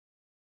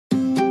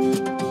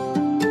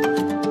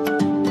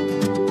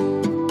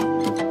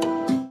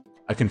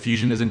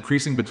confusion is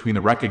increasing between the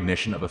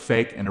recognition of a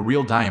fake and a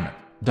real diamond.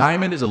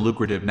 Diamond is a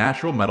lucrative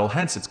natural metal,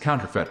 hence its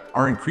counterfeit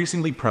are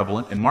increasingly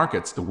prevalent in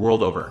markets the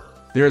world over.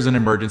 There is an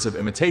emergence of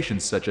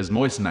imitations such as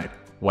moissanite,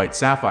 white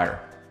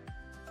sapphire,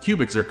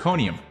 cubic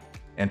zirconium,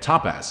 and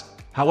topaz.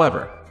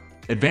 However,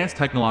 advanced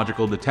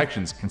technological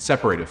detections can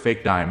separate a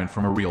fake diamond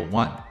from a real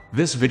one.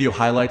 This video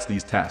highlights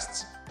these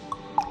tests.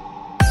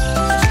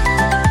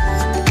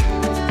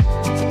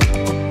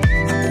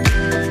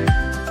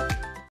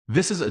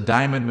 This is a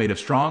diamond made of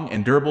strong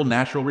and durable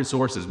natural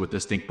resources with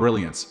distinct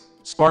brilliance,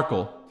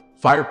 sparkle,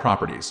 fire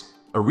properties.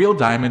 A real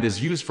diamond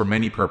is used for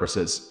many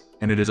purposes,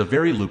 and it is a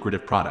very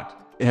lucrative product.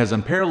 It has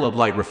unparalleled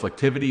light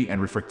reflectivity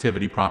and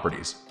refractivity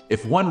properties.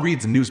 If one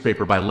reads a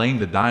newspaper by laying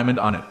the diamond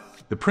on it,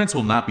 the prints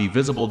will not be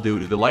visible due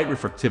to the light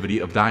refractivity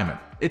of diamond.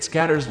 It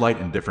scatters light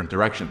in different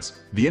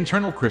directions. The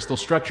internal crystal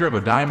structure of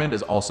a diamond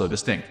is also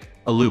distinct.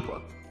 A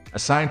lupa, a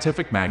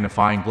scientific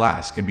magnifying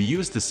glass, can be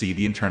used to see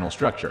the internal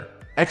structure.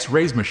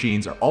 X-rays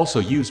machines are also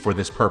used for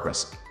this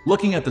purpose.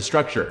 Looking at the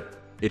structure,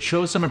 it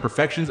shows some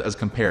imperfections as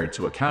compared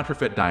to a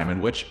counterfeit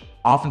diamond, which,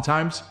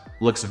 oftentimes,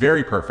 looks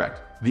very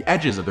perfect. The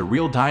edges of the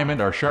real diamond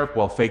are sharp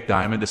while fake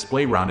diamond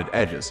display rounded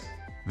edges.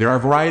 There are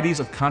varieties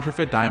of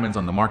counterfeit diamonds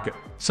on the market.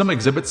 Some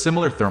exhibit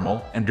similar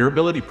thermal and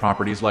durability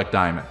properties like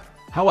diamond.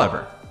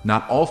 However,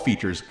 not all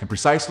features can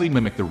precisely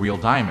mimic the real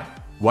diamond.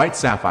 White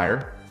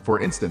sapphire, for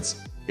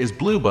instance, is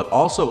blue but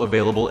also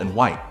available in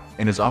white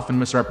and is often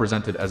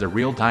misrepresented as a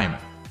real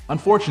diamond.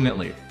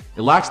 Unfortunately,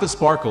 it lacks the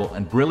sparkle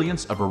and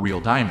brilliance of a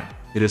real diamond.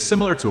 It is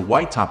similar to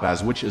white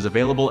topaz, which is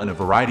available in a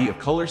variety of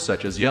colors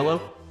such as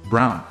yellow,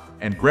 brown,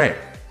 and gray.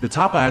 The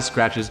topaz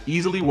scratches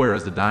easily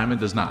whereas the diamond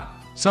does not.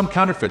 Some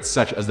counterfeits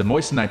such as the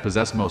moissanite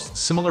possess most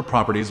similar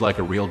properties like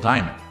a real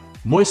diamond.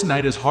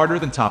 Moissanite is harder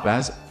than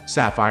topaz,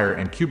 sapphire,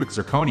 and cubic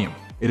zirconium.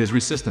 It is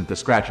resistant to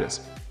scratches.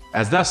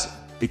 As thus,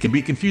 it can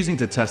be confusing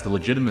to test the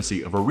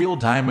legitimacy of a real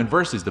diamond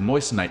versus the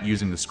moissanite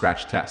using the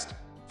scratch test.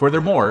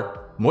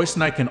 Furthermore,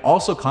 moissanite can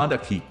also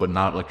conduct heat but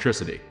not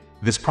electricity.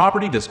 This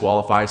property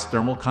disqualifies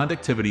thermal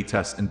conductivity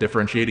tests in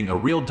differentiating a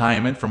real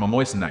diamond from a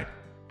moissanite.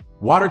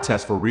 Water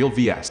test for real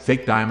vs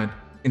fake diamond.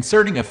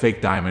 Inserting a fake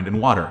diamond in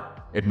water,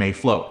 it may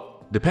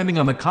float. Depending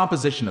on the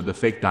composition of the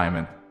fake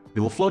diamond,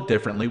 it will float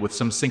differently with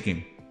some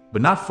sinking,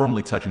 but not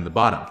firmly touching the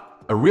bottom.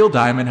 A real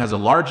diamond has a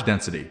large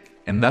density,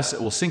 and thus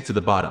it will sink to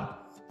the bottom.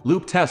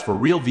 Loupe test for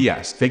real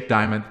vs fake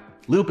diamond.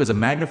 Loupe is a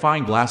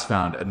magnifying glass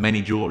found at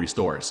many jewelry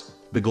stores.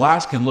 The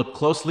glass can look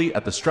closely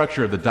at the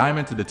structure of the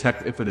diamond to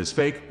detect if it is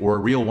fake or a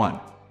real one.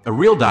 A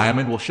real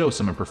diamond will show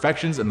some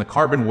imperfections in the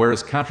carbon,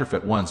 whereas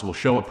counterfeit ones will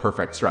show a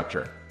perfect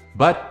structure.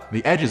 But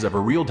the edges of a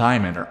real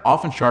diamond are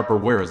often sharper,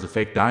 whereas the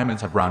fake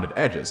diamonds have rounded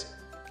edges.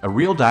 A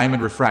real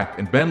diamond refracts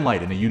and bends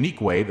light in a unique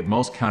way that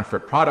most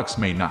counterfeit products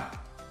may not.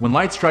 When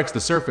light strikes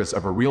the surface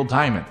of a real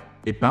diamond,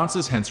 it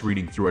bounces, hence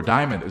reading through a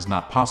diamond is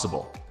not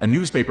possible. A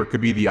newspaper could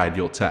be the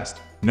ideal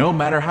test. No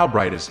matter how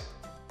bright it is,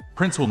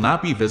 prints will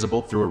not be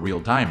visible through a real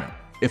diamond.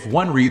 If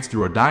one reads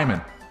through a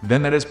diamond,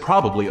 then that is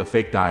probably a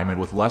fake diamond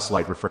with less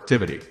light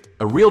refractivity.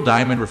 A real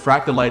diamond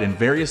refracts the light in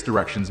various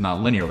directions, not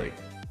linearly.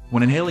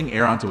 When inhaling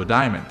air onto a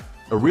diamond,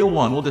 a real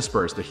one will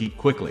disperse the heat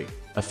quickly.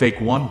 A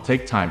fake one will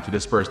take time to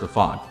disperse the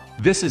fog.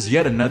 This is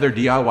yet another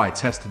DIY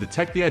test to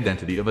detect the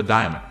identity of a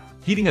diamond.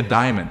 Heating a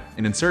diamond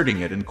and inserting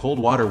it in cold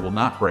water will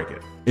not break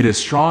it. It is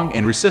strong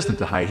and resistant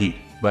to high heat,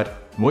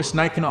 but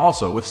moissanite can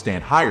also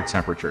withstand higher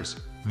temperatures.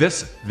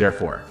 This,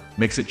 therefore,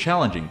 makes it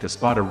challenging to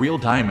spot a real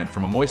diamond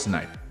from a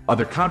moissanite.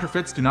 Other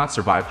counterfeits do not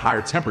survive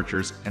higher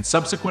temperatures and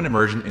subsequent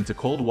immersion into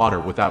cold water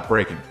without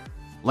breaking.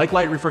 Like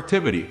light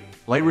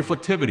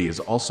reflectivity is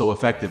also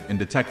effective in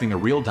detecting a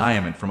real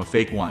diamond from a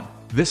fake one.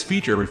 This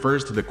feature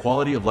refers to the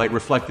quality of light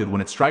reflected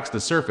when it strikes the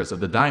surface of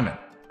the diamond.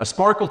 A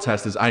sparkle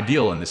test is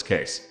ideal in this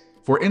case.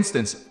 For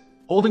instance,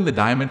 holding the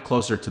diamond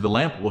closer to the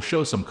lamp will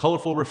show some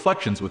colorful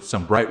reflections with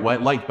some bright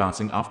white light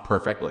bouncing off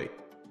perfectly.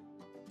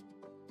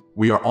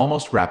 We are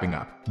almost wrapping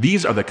up.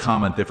 These are the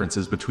common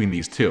differences between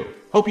these two.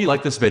 Hope you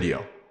like this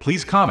video.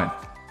 Please comment,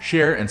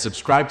 share, and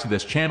subscribe to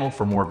this channel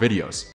for more videos.